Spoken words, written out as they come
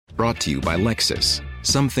Brought to you by Lexus.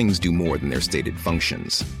 Some things do more than their stated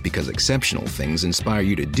functions, because exceptional things inspire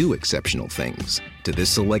you to do exceptional things. To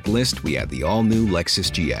this select list, we add the all-new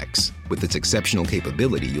Lexus GX. With its exceptional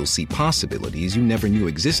capability, you'll see possibilities you never knew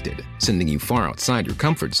existed, sending you far outside your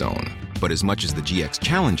comfort zone. But as much as the GX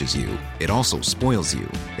challenges you, it also spoils you.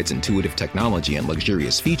 Its intuitive technology and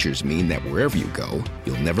luxurious features mean that wherever you go,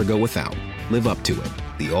 you'll never go without. Live up to it.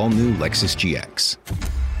 The all-new Lexus GX.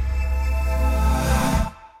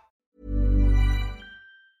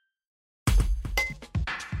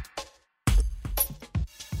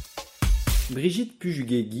 Brigitte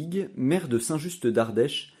Pujuguet-Guigues, maire de Saint-Just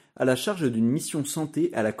d'Ardèche, a la charge d'une mission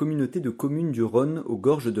santé à la communauté de communes du Rhône aux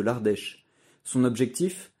gorges de l'Ardèche. Son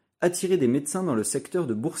objectif ? Attirer des médecins dans le secteur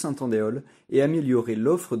de Bourg-Saint-Andéol et améliorer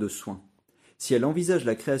l'offre de soins. Si elle envisage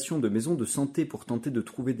la création de maisons de santé pour tenter de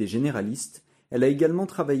trouver des généralistes, elle a également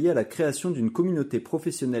travaillé à la création d'une communauté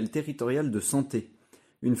professionnelle territoriale de santé,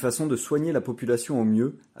 une façon de soigner la population au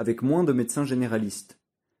mieux avec moins de médecins généralistes.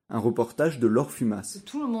 Un reportage de Laure Fumas.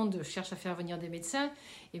 Tout le monde cherche à faire venir des médecins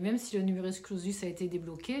et même si le numerus clausus a été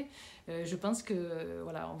débloqué, je pense que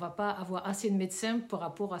on va pas avoir assez de médecins par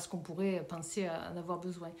rapport à ce qu'on pourrait penser en avoir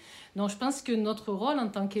besoin. Donc je pense que notre rôle en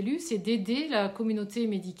tant qu'élu, c'est d'aider la communauté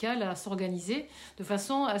médicale à s'organiser de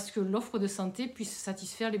façon à ce que l'offre de santé puisse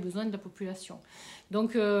satisfaire les besoins de la population.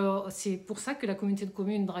 Donc c'est pour ça que la communauté de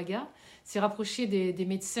communes Draga s'est rapprochée des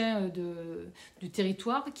médecins du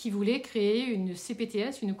territoire qui voulaient créer une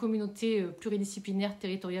CPTS, une communauté pluridisciplinaire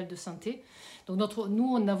territoriale de santé. Donc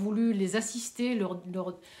nous, on a voulu les assister, leur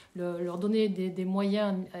donner des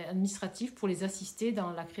moyens administratifs pour les assister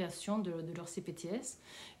dans la création de leur CPTS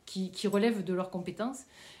qui relèvent de leurs compétences.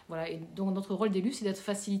 Voilà. Et donc notre rôle d'élu, c'est d'être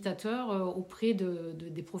facilitateur auprès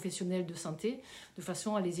des professionnels de santé, de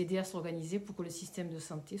façon à les aider à s'organiser pour que le système de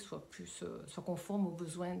santé soit conforme aux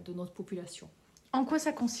besoins de notre population. En quoi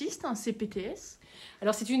ça consiste, un CPTS ?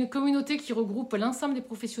 Alors, c'est une communauté qui regroupe l'ensemble des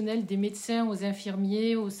professionnels, des médecins aux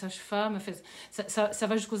infirmiers, aux sages-femmes. Enfin, ça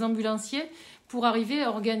va jusqu'aux ambulanciers pour arriver à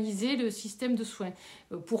organiser le système de soins,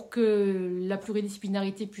 pour que la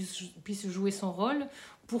pluridisciplinarité puisse jouer son rôle,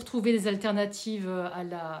 pour trouver des alternatives à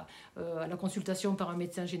la consultation par un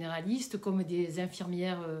médecin généraliste, comme des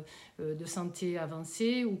infirmières de santé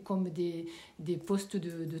avancée ou comme des postes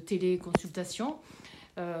de téléconsultation.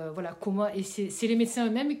 Et c'est les médecins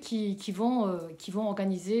eux-mêmes qui vont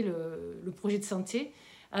organiser le projet de santé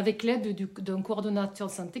avec l'aide d'un coordonnateur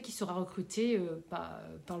de santé qui sera recruté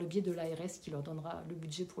par le biais de l'ARS qui leur donnera le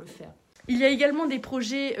budget pour le faire. Il y a également des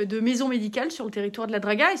projets de maisons médicales sur le territoire de la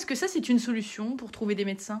Draga. Est-ce que ça, c'est une solution pour trouver des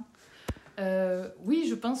médecins ? Oui,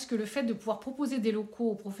 je pense que le fait de pouvoir proposer des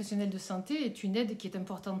locaux aux professionnels de santé est une aide qui est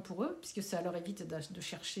importante pour eux, puisque ça leur évite de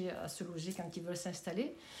chercher à se loger quand ils veulent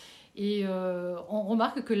s'installer. Et on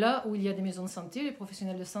remarque que là où il y a des maisons de santé, les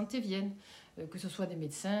professionnels de santé viennent, que ce soit des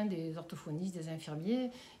médecins, des orthophonistes, des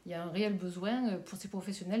infirmiers. Il y a un réel besoin pour ces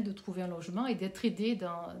professionnels de trouver un logement et d'être aidés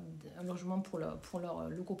dans un logement pour leurs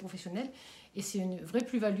locaux professionnels. Et c'est une vraie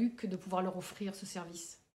plus-value que de pouvoir leur offrir ce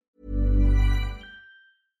service.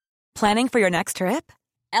 Planning for your next trip?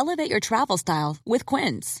 Elevate your travel style with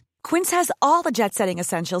Quince. Quince has all the jet-setting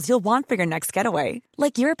essentials you'll want for your next getaway,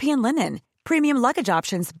 like European linen, premium luggage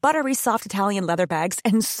options, buttery soft Italian leather bags,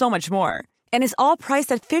 and so much more. And is all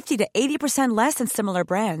priced at 50 to 80% less than similar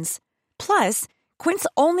brands. Plus, Quince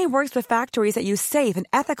only works with factories that use safe and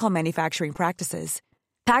ethical manufacturing practices.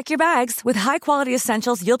 Pack your bags with high-quality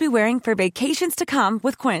essentials you'll be wearing for vacations to come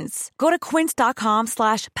with Quince. Go to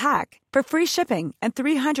quince.com/pack for free shipping and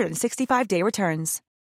 365-day returns.